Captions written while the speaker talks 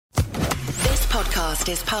podcast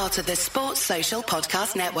is part of the Sports Social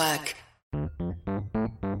Podcast Network.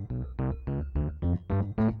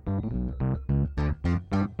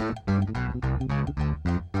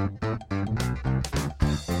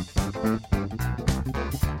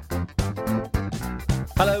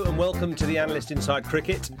 Hello and welcome to the Analyst Inside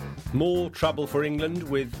Cricket. More trouble for England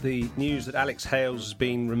with the news that Alex Hales has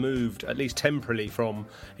been removed, at least temporarily, from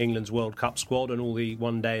England's World Cup squad and all the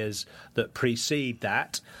one-dayers that precede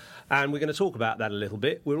that. And we're going to talk about that a little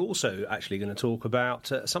bit. We're also actually going to talk about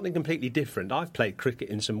something completely different. I've played cricket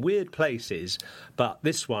in some weird places, but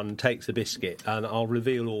this one takes the biscuit, and I'll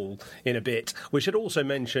reveal all in a bit. We should also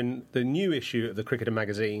mention the new issue of the Cricketer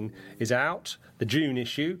magazine is out, the June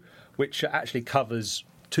issue, which actually covers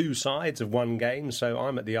two sides of one game. So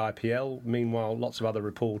I'm at the IPL. Meanwhile, lots of other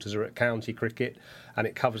reporters are at county cricket, and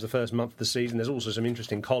it covers the first month of the season. There's also some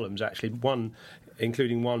interesting columns, actually,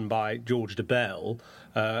 including one by George DeBell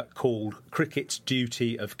called Cricket's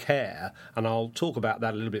Duty of Care, and I'll talk about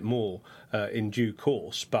that a little bit more in due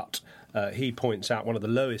course. But he points out one of the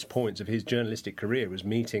lowest points of his journalistic career was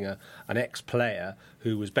meeting an ex-player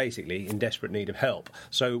who was basically in desperate need of help.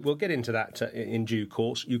 So we'll get into that in due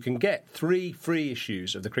course. You can get 3 free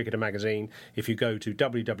issues of the Cricketer magazine if you go to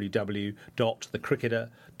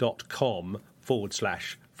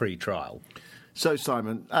www.thecricketer.com/free trial. So,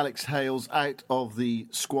 Simon, Alex Hales out of the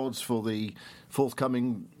squads for the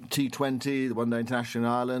forthcoming T20, the One Day International in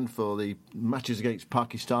Ireland, for the matches against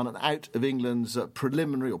Pakistan, and out of England's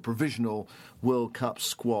preliminary or provisional World Cup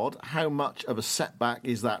squad. How much of a setback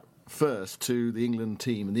is that first to the England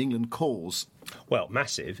team and the England cause? Well,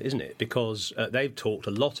 massive, isn't it? Because they've talked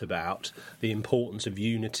a lot about the importance of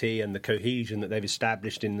unity and the cohesion that they've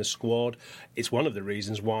established in the squad. It's one of the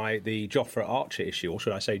reasons why the Jofra Archer issue, or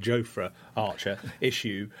should I say Jofra Archer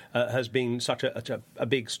issue, has been such a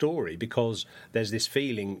big story, because there's this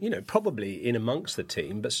feeling, probably in amongst the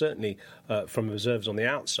team, but certainly from observers on the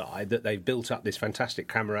outside, that they've built up this fantastic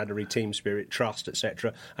camaraderie, team spirit, trust,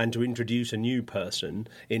 etc., and to introduce a new person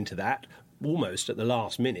into that, almost at the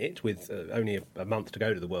last minute, with only a month to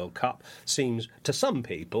go to the World Cup, seems to some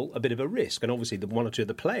people a bit of a risk. And obviously one or two of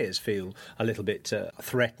the players feel a little bit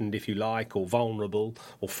threatened, if you like, or vulnerable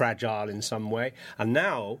or fragile in some way. And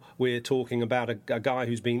now we're talking about a guy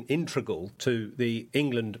who's been integral to the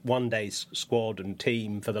England one-day squad and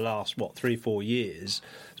team for the last, 3-4 years.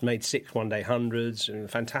 He's made 6 one-day hundreds, a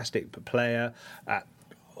fantastic player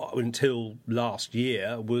until last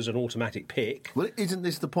year was an automatic pick. Well, isn't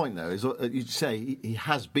this the point, though? You say he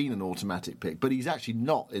has been an automatic pick, but he's actually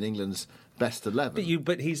not in England's best 11.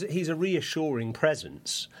 But he's a reassuring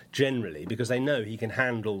presence, generally, because they know he can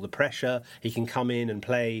handle the pressure, he can come in and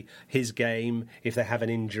play his game if they have an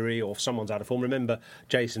injury or if someone's out of form. Remember,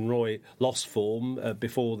 Jason Roy lost form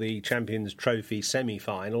before the Champions Trophy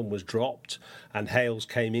semi-final, was dropped, and Hales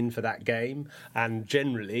came in for that game, and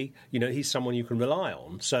generally, he's someone you can rely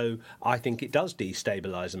on. So I think it does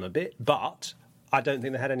destabilise them a bit, but I don't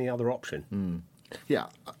think they had any other option. Yeah,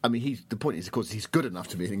 I mean, the point is, of course, he's good enough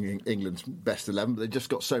to be in England's best 11, but they've just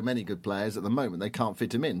got so many good players at the moment, they can't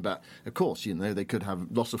fit him in. But, of course, they could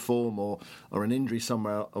have loss of form or an injury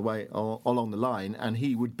somewhere away or along the line, and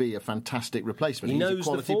he would be a fantastic replacement. He knows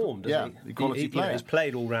the form, doesn't he? Quality player. He's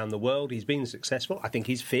played all around the world, he's been successful. I think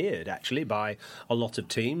he's feared, actually, by a lot of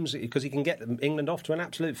teams, because he can get England off to an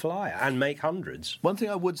absolute flyer and make hundreds. One thing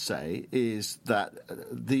I would say is that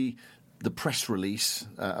the press release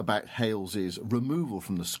about Hales' removal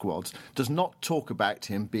from the squads does not talk about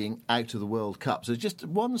him being out of the World Cup. So just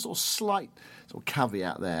one sort of slight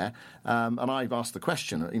caveat there. And I've asked the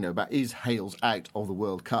question, about is Hales out of the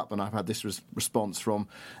World Cup? And I've had this response from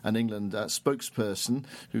an England spokesperson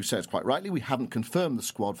who says, quite rightly, we haven't confirmed the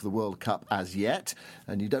squad for the World Cup as yet,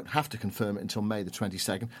 and you don't have to confirm it until May the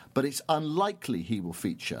 22nd, but it's unlikely he will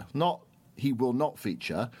feature. Not he will not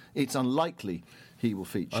feature, it's unlikely he will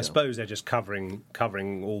feature. I suppose they're just covering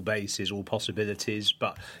all bases, all possibilities,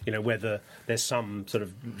 but whether there's some sort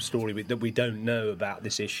of story that we don't know about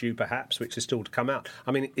this issue, perhaps, which is still to come out.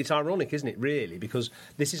 I mean, it's ironic, isn't it, really, because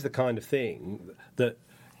this is the kind of thing that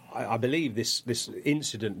I believe this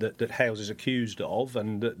incident that Hales is accused of,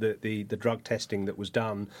 and the drug testing that was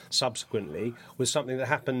done subsequently, was something that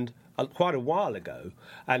happened quite a while ago,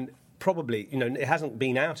 and probably, it hasn't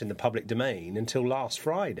been out in the public domain until last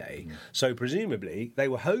Friday. So presumably they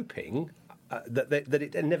were hoping that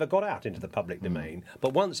it never got out into the public domain.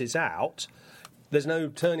 But once it's out, there's no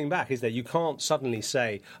turning back, is there? You can't suddenly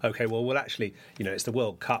say, OK, well, actually, it's the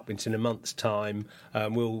World Cup, it's in a month's time,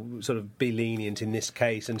 we'll sort of be lenient in this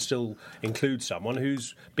case and still include someone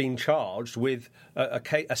who's been charged with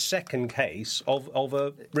a second case of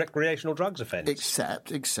a recreational drugs offence.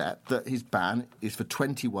 Except that his ban is for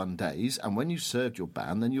 21 days, and when you served your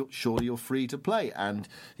ban, then you're free to play. And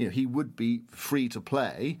he would be free to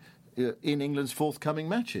play in England's forthcoming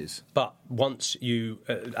matches. But once you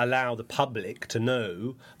allow the public to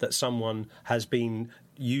know that someone has been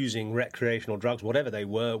using recreational drugs, whatever they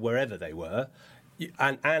were, wherever they were,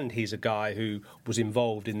 and he's a guy who was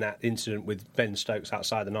involved in that incident with Ben Stokes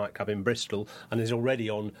outside the nightclub in Bristol and is already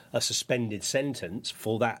on a suspended sentence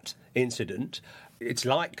for that incident, it's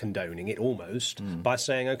like condoning it almost by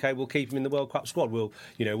saying, OK, we'll keep him in the World Cup squad. We'll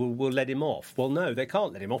let him off. Well, no, they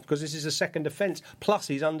can't let him off because this is a second offence. Plus,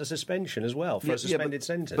 he's under suspension as well for a suspended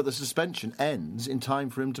sentence. But the suspension ends in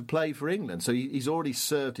time for him to play for England, so he's already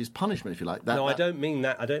served his punishment, if you like. I don't mean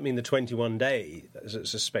that. I don't mean the 21-day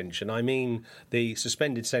suspension. I mean the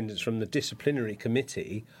suspended sentence from the disciplinary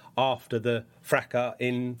committee after the fracas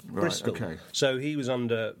in Bristol. Okay. So he was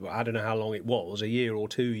under, I don't know how long it was, a year or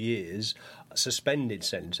 2 years, suspended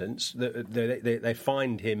sentence. They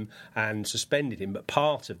fined him and suspended him, but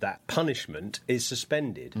part of that punishment is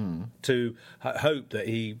suspended to hope that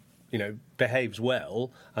he behaves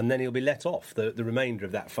well, and then he'll be let off the remainder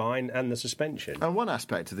of that fine and the suspension. And one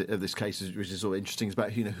aspect of this case, which is sort of interesting, is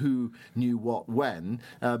about who knew what when,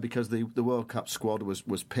 because the World Cup squad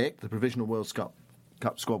was picked, the provisional World Cup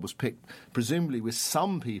squad was picked, presumably with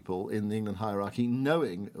some people in the England hierarchy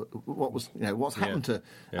knowing what's happened to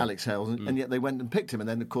Alex Hales, and yet they went and picked him. And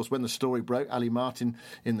then, of course, when the story broke, Ali Martin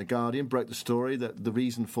in The Guardian broke the story that the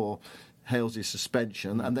reason for Hales'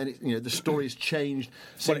 suspension, and then the story has changed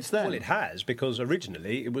since then. Well, it has, because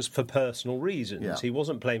originally it was for personal reasons. Yeah. He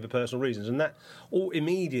wasn't playing for personal reasons, and that all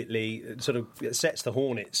immediately sort of sets the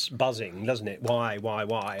hornets buzzing, doesn't it? Why?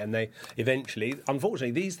 And they eventually,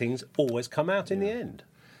 unfortunately, these things always come out in the end.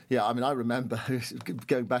 Yeah, I mean, I remember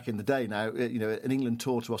going back in the day now, an England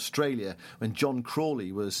tour to Australia when John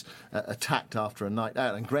Crawley was attacked after a night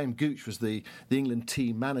out, and Graham Gooch was the England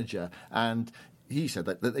team manager, and he said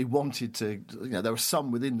that they wanted to, there were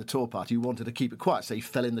some within the tour party who wanted to keep it quiet, so he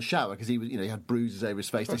fell in the shower because he was, he had bruises over his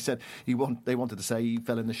face. They said they wanted to say he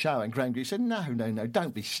fell in the shower, and Graham Gooch said, no,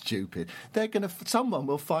 don't be stupid. Someone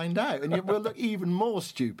will find out, and we'll look even more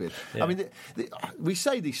stupid. Yeah. I mean, we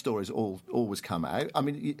say these stories always come out. I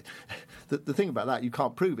mean, the thing about that, you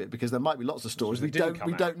can't prove it because there might be lots of stories we don't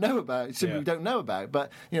know about. Simply we don't know about.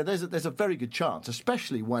 But there's a very good chance,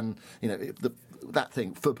 especially when that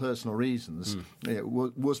thing for personal reasons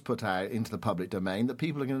was put out into the public domain, that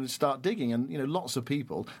people are going to start digging, and lots of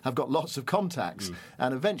people have got lots of contacts,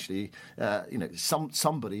 and eventually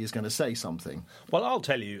somebody is going to say something. Well, I'll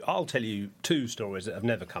tell you two stories that have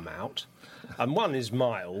never come out, and one is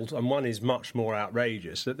mild and one is much more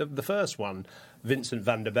outrageous. The first one, Vincent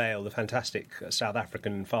van der Bijl, the fantastic South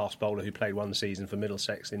African fast bowler who played one season for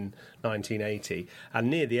Middlesex in 1980, and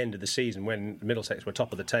near the end of the season when Middlesex were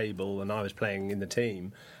top of the table and I was playing in the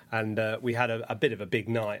team, and we had a bit of a big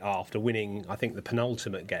night after winning, I think, the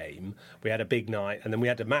penultimate game. We had a big night, and then we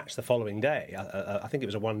had to match the following day. I think it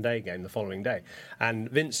was a one-day game the following day. And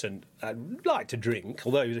Vincent liked to drink,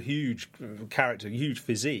 although he was a huge character, huge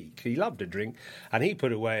physique. He loved to drink, and he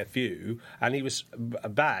put away a few, and he was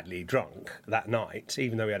badly drunk that night,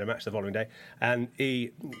 even though we had a match the following day. And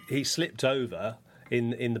he slipped over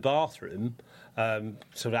in the bathroom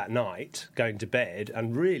sort of at night, going to bed,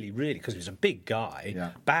 and really, because he was a big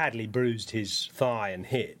guy, badly bruised his thigh and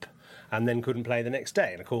hip, and then couldn't play the next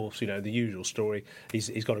day. And of course, the usual story,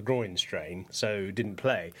 he's got a groin strain, so didn't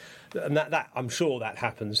play. And that I'm sure that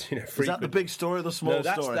happens, frequently. Is that the big story or the small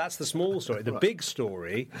story? That's the small story. The big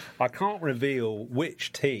story, I can't reveal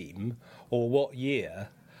which team or what year,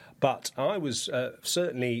 but I was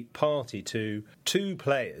certainly party to two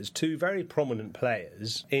very prominent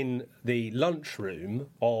players, in the lunchroom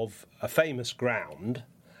of a famous ground,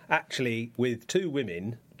 actually with two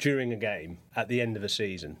women during a game at the end of a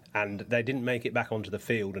season. And they didn't make it back onto the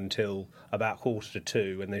field until about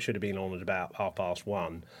 1:45, and they should have been on at about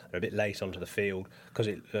 1:30. They're a bit late onto the field because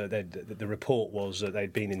the report was that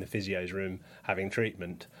they'd been in the physio's room having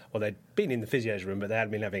treatment. Well, they'd been in the physio's room, but they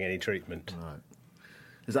hadn't been having any treatment. Right.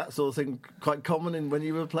 Is that sort of thing quite common when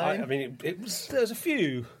you were playing? I mean, there's a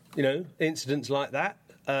few, incidents like that.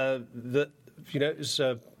 It's,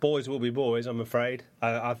 boys will be boys, I'm afraid.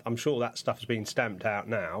 I'm sure that stuff's been stamped out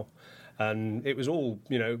now. And it was all,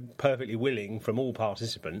 perfectly willing from all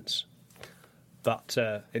participants. But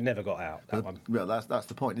it never got out, that one. Well, that's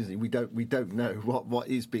the point, isn't it? We don't know what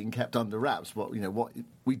is being kept under wraps. What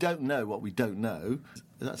we don't know what we don't know.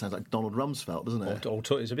 That sounds like Donald Rumsfeld, doesn't it?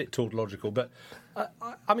 It's a bit tautological, but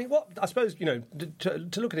I mean, what I suppose to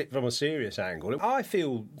look at it from a serious angle, I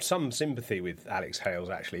feel some sympathy with Alex Hales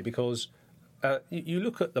actually, because you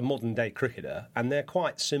look at the modern day cricketer, and they're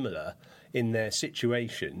quite similar in their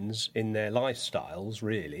situations, in their lifestyles,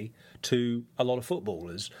 really, to a lot of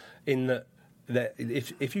footballers. In that,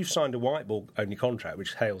 if you signed a white ball only contract,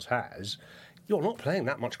 which Hales has, you're not playing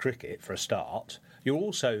that much cricket for a start. You're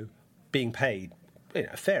also being paid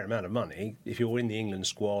a fair amount of money if you're in the England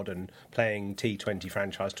squad and playing T20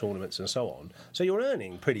 franchise tournaments and so on. So you're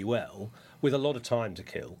earning pretty well with a lot of time to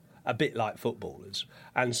kill, a bit like footballers.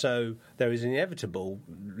 And so there is inevitable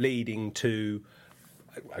leading to,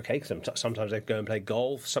 OK, sometimes they go and play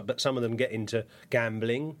golf, but some of them get into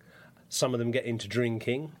gambling, some of them get into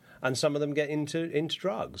drinking, and some of them get into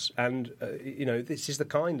drugs. And, this is the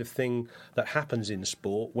kind of thing that happens in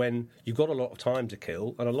sport when you've got a lot of time to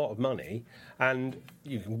kill and a lot of money, and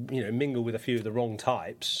you can, mingle with a few of the wrong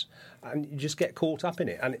types, and you just get caught up in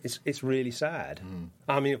it. And it's really sad.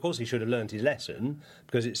 I mean, of course, he should have learned his lesson,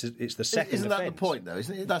 because it's the second Isn't that offence. the point, though?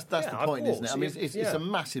 Isn't it? That's the point, isn't it? I mean, it's a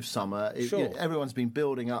massive summer. Sure. Everyone's been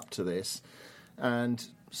building up to this, and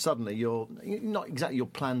suddenly your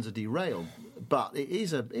plans are derailed. But it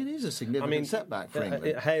is a significant setback for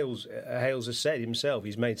England. Hales has said himself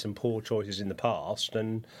he's made some poor choices in the past,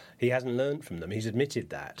 and he hasn't learned from them. He's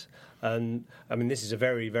admitted that, and I mean, this is a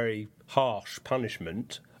very, very harsh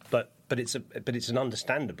punishment, but it's an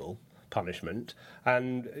understandable punishment,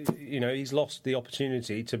 and he's lost the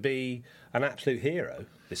opportunity to be an absolute hero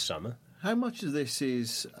this summer. How much of this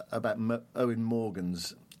is about Owen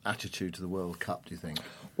Morgan's attitude to the World Cup, do you think?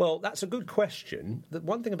 Well, that's a good question. The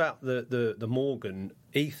one thing about the Morgan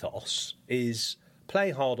ethos is play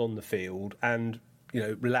hard on the field and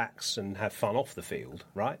relax and have fun off the field,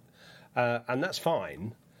 right? And that's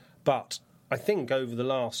fine. But I think over the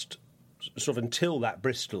last sort of until that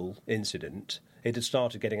Bristol incident, it had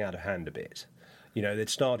started getting out of hand a bit. They'd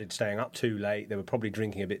started staying up too late. They were probably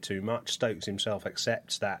drinking a bit too much. Stokes himself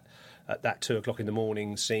accepts that at that 2 o'clock in the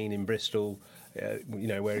morning scene in Bristol,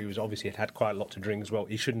 where he was obviously had quite a lot to drink as well.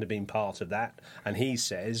 He shouldn't have been part of that. And he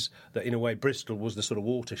says that, in a way, Bristol was the sort of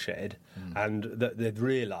watershed, and that they'd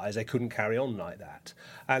realised they couldn't carry on like that.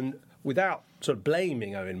 And without sort of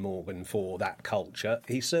blaming Owen Morgan for that culture,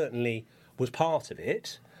 he certainly was part of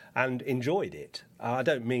it and enjoyed it. I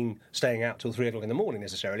don't mean staying out till 3 o'clock in the morning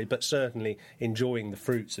necessarily, but certainly enjoying the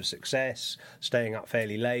fruits of success, staying up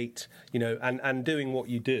fairly late, and doing what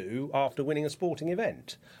you do after winning a sporting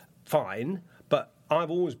event. Fine, but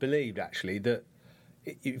I've always believed, actually, that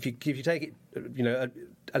if you take it,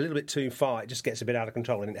 a little bit too far, it just gets a bit out of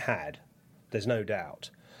control, and it had. There's no doubt.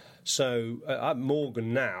 So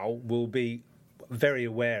Morgan now will be very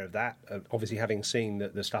aware of that, obviously having seen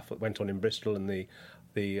the stuff that went on in Bristol and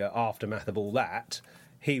the aftermath of all that.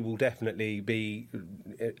 He will definitely be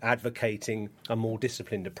advocating a more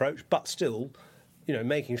disciplined approach, but still,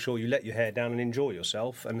 making sure you let your hair down and enjoy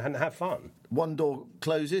yourself and have fun. One door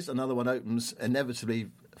closes, another one opens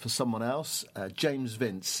inevitably for someone else. James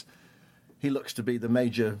Vince, he looks to be the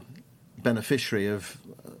major beneficiary of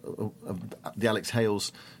the Alex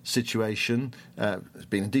Hales situation. Has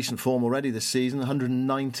been in decent form already this season,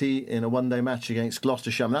 190 in a one-day match against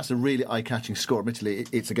Gloucestershire. I mean, that's a really eye-catching score. Admittedly,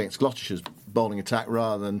 it's against Gloucestershire's bowling attack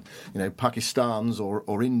rather than Pakistan's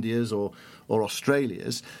or India's or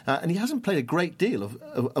Australia's. And he hasn't played a great deal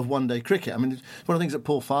of one-day cricket. I mean, one of the things that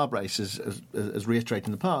Paul Farbrace has reiterated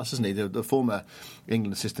in the past, isn't he? The former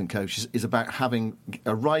England assistant coach is about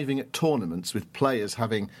arriving at tournaments with players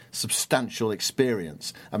having substantial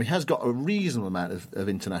experience. I mean, he has got a reasonable amount of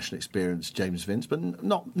international experience, James Vince, but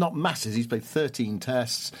not masses. He's played 13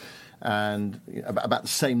 tests and about the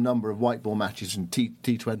same number of white ball matches in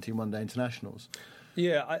T20 and one-day internationals.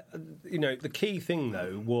 Yeah, the key thing,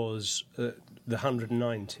 though, was the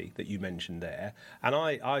 190 that you mentioned there. And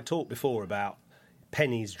I talked before about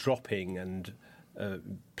pennies dropping and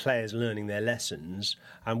players learning their lessons.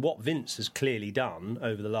 And what Vince has clearly done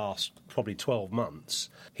over the last probably 12 months,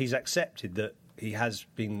 he's accepted that he has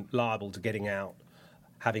been liable to getting out,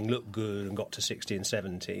 having looked good and got to 60 and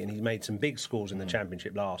 70. And he made some big scores in the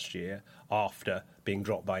Championship last year after being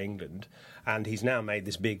dropped by England, and he's now made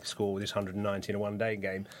this big score, this 190 in a one-day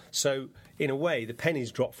game. So, in a way, the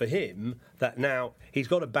penny's dropped for him that now he's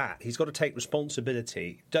got to bat, he's got to take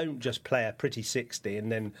responsibility. Don't just play a pretty 60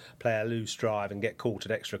 and then play a loose drive and get caught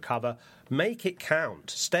at extra cover. Make it count.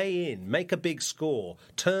 Stay in. Make a big score.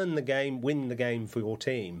 Turn the game, win the game for your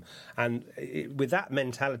team. And with that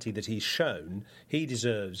mentality that he's shown, he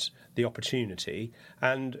deserves the opportunity,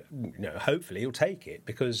 and hopefully he'll take it,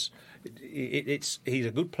 because he's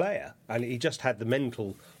a good player, and he just had the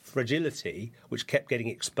mental fragility which kept getting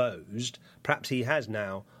exposed. Perhaps he has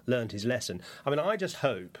now learned his lesson. I mean, I just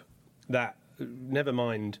hope that, never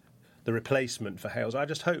mind the replacement for Hales, I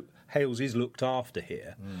just hope Hales is looked after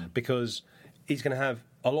here, because he's going to have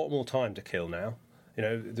a lot more time to kill now.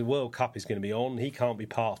 The World Cup is going to be on. He can't be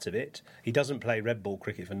part of it. He doesn't play red ball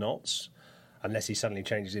cricket for Notts unless he suddenly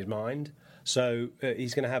changes his mind. So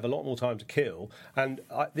he's going to have a lot more time to kill. And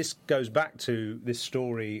this goes back to this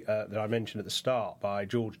story that I mentioned at the start by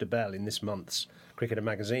George DeBell in this month's Cricketer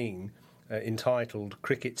magazine, entitled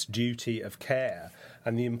Cricket's Duty of Care,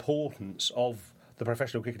 and the importance of the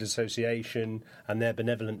Professional Cricket Association and their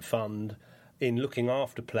benevolent fund in looking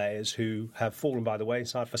after players who have fallen by the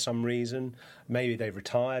wayside for some reason. Maybe they've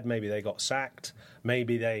retired, maybe they got sacked,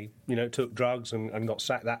 maybe they took drugs and got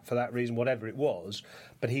sacked for that reason, whatever it was.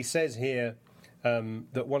 But he says here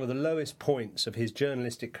that one of the lowest points of his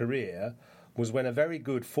journalistic career was when a very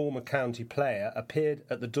good former county player appeared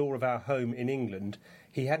at the door of our home in England.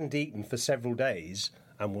 He hadn't eaten for several days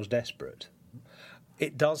and was desperate.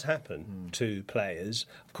 It does happen to players.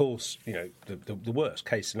 Of course, the worst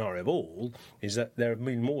case scenario of all is that there have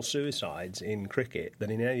been more suicides in cricket than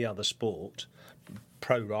in any other sport,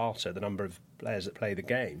 pro rata the number of players that play the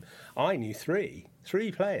game. I knew three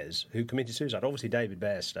players who committed suicide. Obviously David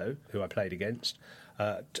Bairstow, who I played against,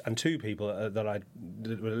 and two people that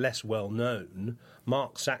were less well known,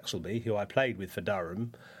 Mark Saxelby, who I played with for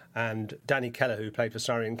Durham, and Danny Keller, who played for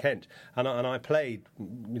Surrey and Kent. And I played,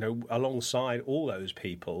 alongside all those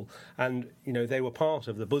people, and, they were part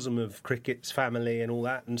of the bosom of cricket's family and all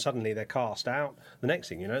that, and suddenly they're cast out. The next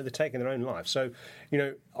thing, they're taking their own life. So,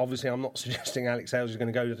 obviously I'm not suggesting Alex Hales is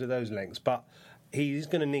going to go to those lengths, but he's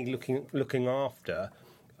going to need looking after,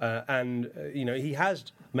 and, he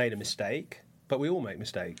has made a mistake. But we all make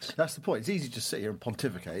mistakes. That's the point. It's easy to just sit here and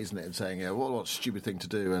pontificate, isn't it? And saying, what a stupid thing to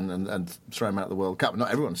do, and throw him out of the World Cup. Not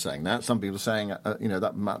everyone's saying that. Some people are saying,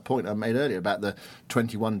 that point I made earlier about the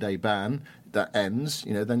 21-day ban that ends,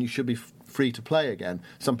 then you should be free to play again.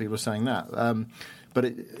 Some people are saying that. But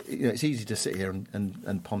it's easy to sit here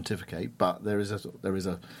and pontificate, but there is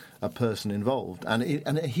a person involved. And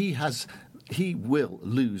he will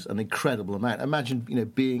lose an incredible amount. Imagine,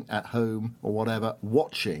 being at home or whatever,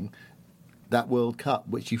 watching that World Cup,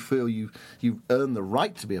 which you feel you earn the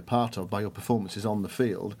right to be a part of by your performances on the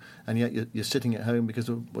field, and yet you're sitting at home because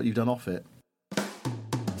of what you've done off it.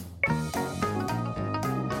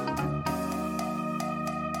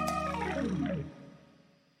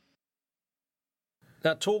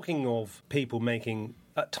 Now, talking of people making,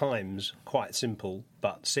 at times, quite simple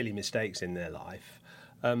but silly mistakes in their life,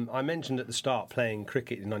 I mentioned at the start playing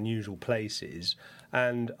cricket in unusual places,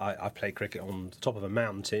 and I played cricket on the top of a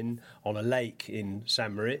mountain, on a lake in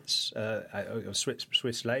St Moritz, a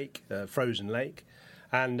Swiss lake, frozen lake,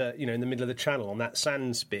 and in the middle of the channel, on that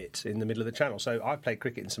sand spit in the middle of the channel. So I played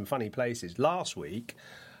cricket in some funny places. Last week,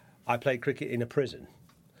 I played cricket in a prison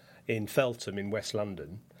in Feltham in West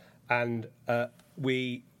London, and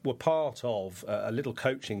we were part of a little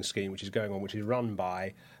coaching scheme which is going on, which is run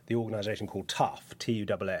by the organisation called TUFF,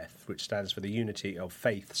 T-U-F-F, which stands for the Unity of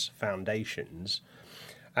Faith's Foundations.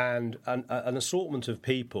 And an assortment of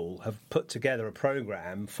people have put together a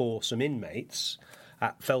programme for some inmates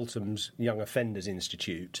at Feltham's Young Offenders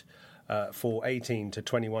Institute for 18 to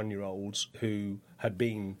 21-year-olds who had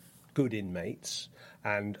been good inmates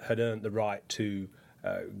and had earned the right to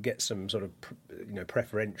get some sort of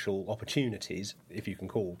preferential opportunities, if you can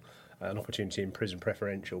call an opportunity in prison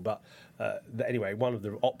preferential. But anyway, one of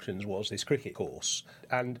the options was this cricket course.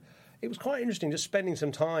 And it was quite interesting just spending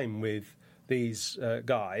some time with these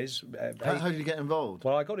guys. How did you get involved?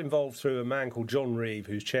 Well, I got involved through a man called John Reeve,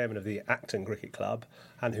 who's chairman of the Acton Cricket Club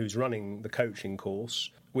and who's running the coaching course,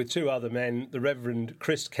 with two other men, the Reverend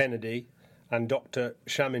Chris Kennedy and Dr.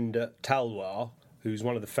 Shaminder Talwar, who's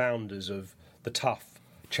one of the founders of the TUFF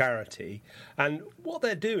charity. And what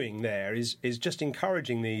they're doing there is just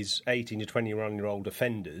encouraging these 18 to 21-year-old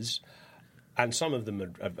offenders, and some of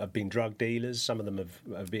them have been drug dealers, some of them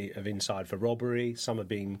have inside for robbery, some have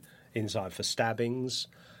been inside for stabbings.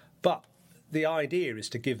 But the idea is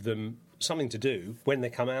to give them something to do when they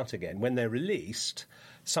come out again, when they're released,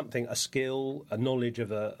 a skill, a knowledge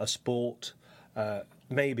of a sport,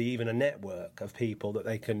 maybe even a network of people that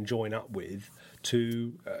they can join up with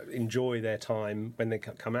to enjoy their time when they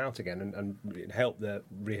come out again and help their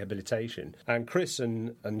rehabilitation. And Chris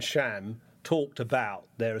and Sham talked about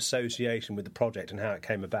their association with the project and how it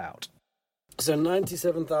came about. So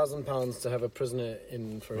 £97,000 to have a prisoner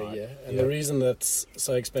in for a year. And the reason that's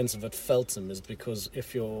so expensive at Feltham is because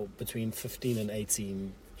if you're between 15 and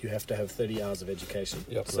 18, you have to have 30 hours of education.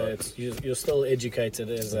 So you're still educated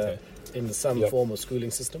in some form of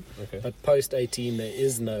schooling system. But post 18, there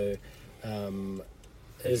is no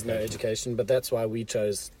education. But that's why we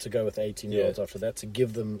chose to go with 18-year-olds after that, to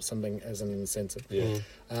give them something as an incentive.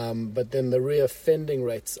 But then the reoffending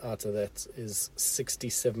rates out of that is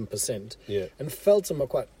 67%. And Feltham are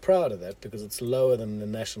quite proud of that because it's lower than the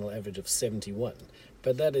national average of 71.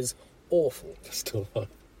 But that is awful. Still high.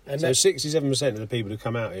 And so 67% of the people who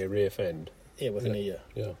come out here reoffend. Yeah, within a year.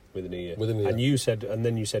 Yeah, within a year. And you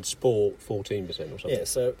said sport 14% or something. Yeah,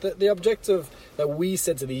 so the objective that we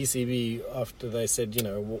said to the ECB after they said,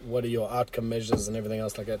 what are your outcome measures and everything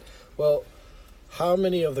else like that? Well, how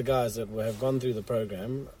many of the guys that have gone through the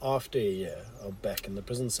program after a year are back in the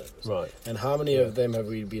prison service? Right. And how many of them have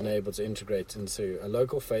we been able to integrate into a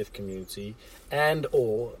local faith community and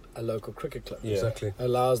or a local cricket club? Exactly.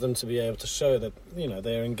 Allows them to be able to show that,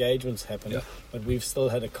 their engagements happen, but we've still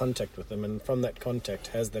had a contact with them, and from that contact,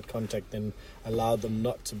 has that contact then allowed them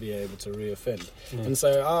not to be able to reoffend? And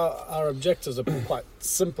so our objectives are quite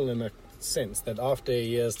simple in a sense that after a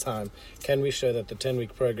year's time, can we show that the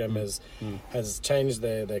 10-week program has changed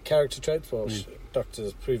their character traits? Well,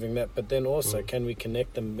 doctors proving that, but then also can we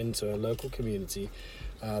connect them into a local community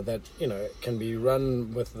that can be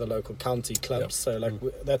run with the local county clubs? So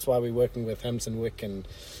that's why we're working with Hampton Wick and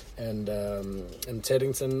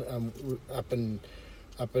Teddington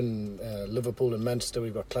up in Liverpool and Manchester.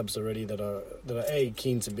 We've got clubs already that are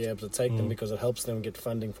keen to be able to take them because it helps them get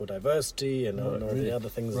funding for diversity and all the other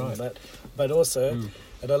things and that. But also,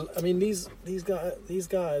 these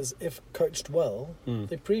guys, if coached well,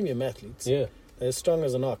 they're premium athletes. Yeah, they're as strong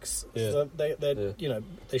as an ox. Yeah. So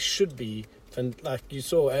they should be. Like you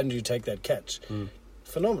saw Andrew take that catch.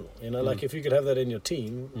 Phenomenal, like if you could have that in your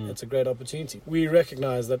team, it's a great opportunity. We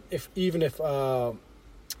recognise that even if our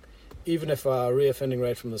reoffending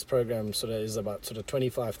rate from this program is about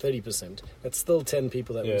 25-30%, that's still 10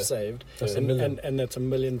 people that we've saved, and that's £1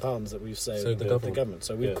 million that we've saved the government.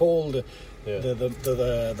 So we called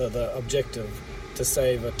the objective to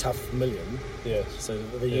save a tough million. So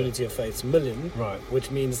the Unity of Faith's million,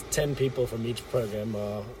 which means 10 people from each program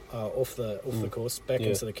are off the course back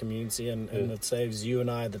into the community, and it saves you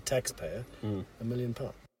and I, the taxpayer, £1 million.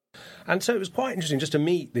 And so it was quite interesting just to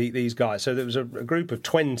meet these guys. So there was a group of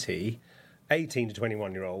 20, 18 to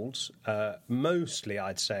 21-year-olds, mostly,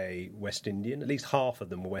 I'd say, West Indian. At least half of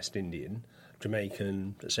them were West Indian,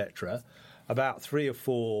 Jamaican, etc. About 3 or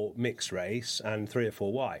 4 mixed race and 3 or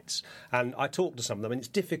 4 whites. And I talked to some of them, and it's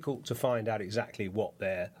difficult to find out exactly what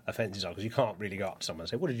their offences are because you can't really go up to someone and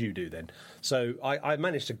say, what did you do then? So I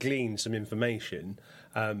managed to glean some information.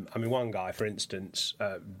 One guy, for instance,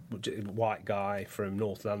 white guy from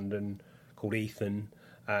North London called Ethan,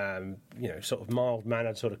 sort of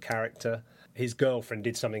mild-mannered sort of character. His girlfriend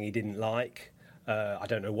did something he didn't like. I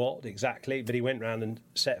don't know what exactly, but he went round and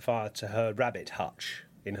set fire to her rabbit hutch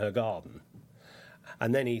in her garden.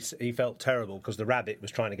 And then he felt terrible because the rabbit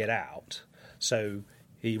was trying to get out. So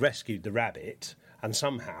he rescued the rabbit and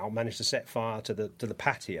somehow managed to set fire to the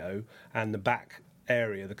patio and the back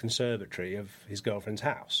area, the conservatory of his girlfriend's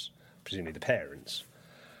house, presumably the parents.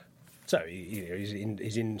 So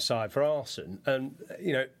he's inside for arson, and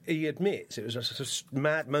he admits it was a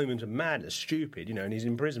mad moment of madness, stupid, and he's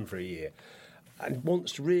in prison for a year, and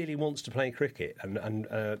really wants to play cricket. And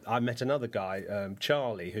I met another guy,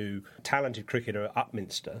 Charlie, who talented cricketer at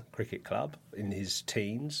Upminster Cricket Club in his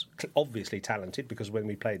teens, obviously talented because when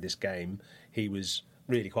we played this game, he was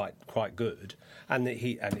really quite good, and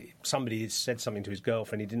somebody said something to his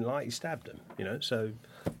girlfriend he didn't like, he stabbed him, so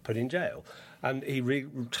put in jail, and he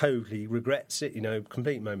totally regrets it,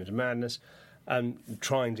 complete moment of madness, and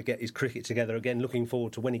trying to get his cricket together again, looking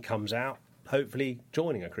forward to when he comes out, hopefully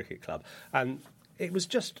joining a cricket club. And it was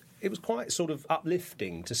quite sort of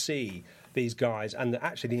uplifting to see these guys and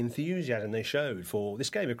actually the enthusiasm they showed for this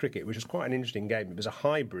game of cricket, which was quite an interesting game. It was a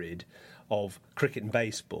hybrid of cricket and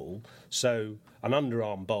baseball, so an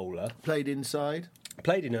underarm bowler. Played inside?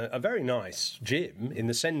 Played in a very nice gym in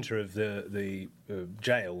the centre of the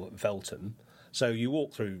jail at Feltham. So you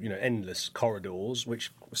walk through, endless corridors,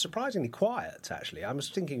 which were surprisingly quiet, actually. I was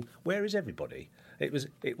thinking, where is everybody?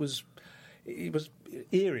 It was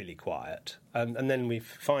eerily quiet, and then we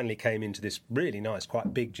finally came into this really nice,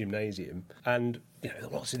 quite big gymnasium, and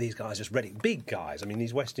lots of these guys just ready, big guys. I mean,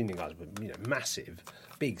 these West Indian guys were massive,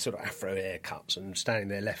 big sort of afro haircuts, and standing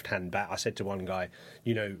there left hand back. I said to one guy,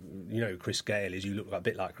 you know Chris Gale is, you look a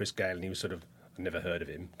bit like Chris Gale, and he was sort of, I've never heard of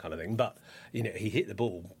him kind of thing, but he hit the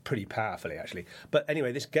ball pretty powerfully actually. But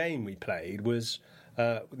anyway, this game we played was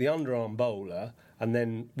the underarm bowler and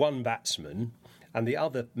then one batsman, and the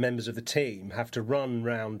other members of the team have to run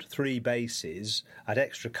round 3 bases at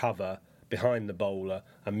extra cover behind the bowler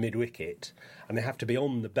and mid-wicket, and they have to be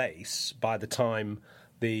on the base by the time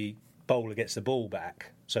the bowler gets the ball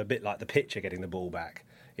back, so a bit like the pitcher getting the ball back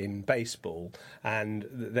in baseball, and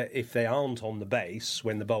if they aren't on the base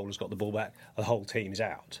when the bowler's got the ball back, the whole team's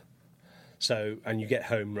out. So, and you get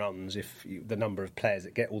home runs if the number of players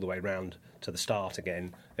that get all the way round to the start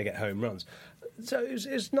again, they get home runs. So it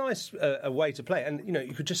was nice, a way to play. And,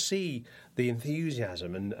 you could just see the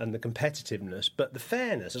enthusiasm and the competitiveness, but the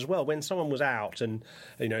fairness as well. When someone was out and,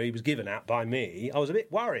 he was given out by me, I was a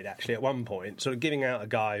bit worried, actually, at one point, sort of giving out a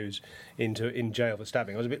guy who's in jail for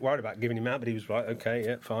stabbing. I was a bit worried about giving him out, but he was right, OK,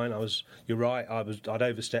 yeah, fine. You're right, I'd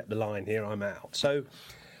overstepped the line here, I'm out. So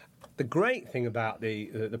the great thing about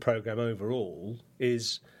the programme overall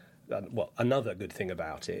is, another good thing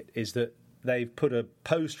about it is that they've put a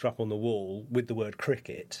poster up on the wall with the word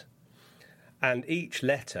cricket, and each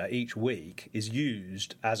letter, each week, is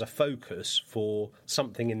used as a focus for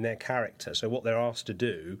something in their character. So what they're asked to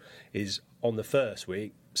do is, on the first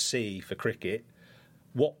week, C for cricket,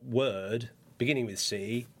 what word, beginning with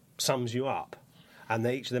C, sums you up? And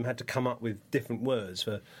each of them had to come up with different words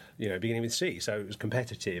for, beginning with C. So it was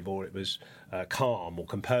competitive, or it was calm, or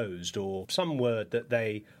composed, or some word that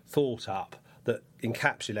they thought up that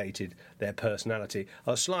encapsulated their personality.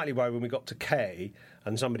 I was slightly worried when we got to K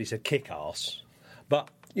and somebody said kick-ass. But,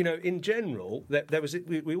 in general,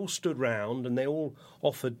 we all stood round and they all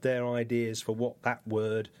offered their ideas for what that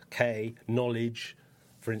word, K, knowledge,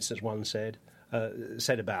 for instance, one said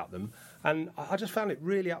about them. And I just found it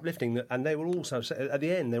really uplifting. And they were also, at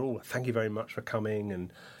the end, they're all, thank you very much for coming,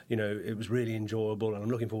 and, it was really enjoyable, and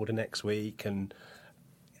I'm looking forward to next week.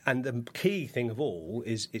 And the key thing of all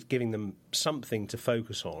is it's giving them something to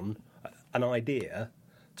focus on, an idea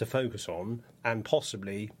to focus on, and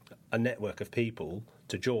possibly a network of people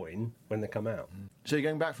to join when they come out. So you're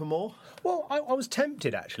going back for more? Well, I was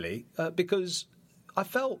tempted, actually, because I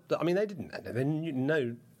felt that, they had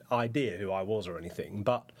no idea who I was or anything,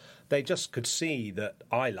 but they just could see that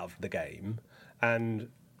I loved the game, and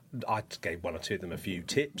I gave one or two of them a few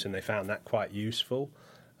tips, and they found that quite useful.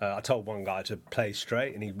 I told one guy to play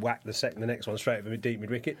straight, and he whacked the next one straight over deep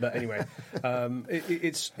mid-wicket. But anyway,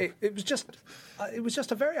 it was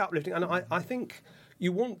just a very uplifting, and I think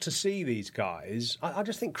you want to see these guys. I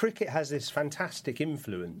just think cricket has this fantastic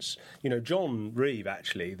influence. John Reeve,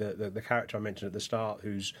 actually, the character I mentioned at the start,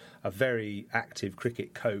 who's a very active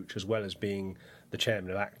cricket coach as well as being the chairman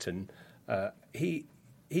of Acton,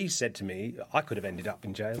 he said to me, I could have ended up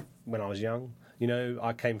in jail when I was young.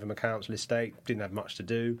 I came from a council estate, didn't have much to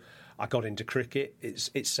do. I got into cricket.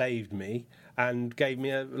 It saved me and gave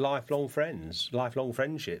me lifelong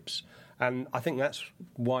friendships. And I think that's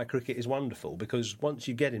why cricket is wonderful, because once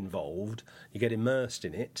you get involved, you get immersed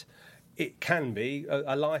in it, it can be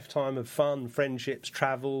a lifetime of fun, friendships,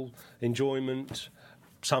 travel, enjoyment,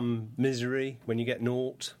 some misery when you get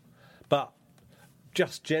naught. But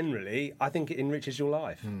just generally, I think it enriches your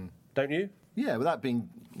life. Don't you? Yeah, without being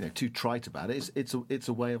too trite about it, it's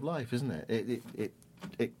a way of life, isn't it?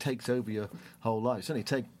 It takes over your whole life.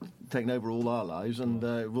 Certainly taken over all our lives, and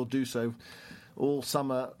will do so all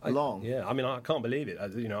summer long. I can't believe it.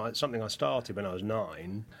 It's something I started when I was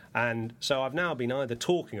 9, and so I've now been either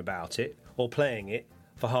talking about it or playing it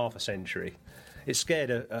for half a century. It scared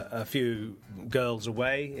a few girls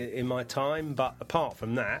away in my time, but apart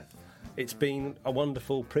from that, it's been a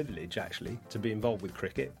wonderful privilege, actually, to be involved with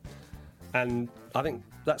cricket. And I think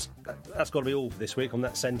that's got to be all for this week on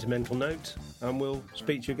that sentimental note, and we'll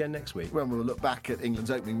speak to you again next week. When we'll look back at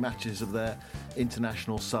England's opening matches of their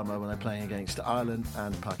international summer when they're playing against Ireland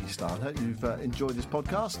and Pakistan. I hope you've enjoyed this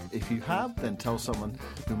podcast. If you have, then tell someone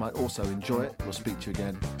who might also enjoy it. We'll speak to you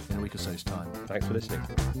again in a week or so's time. Thanks for listening.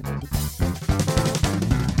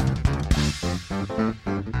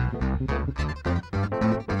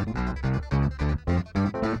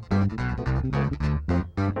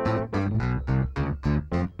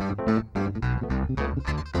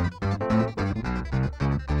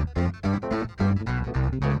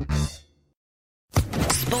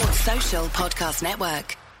 Sports Social Podcast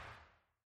Network.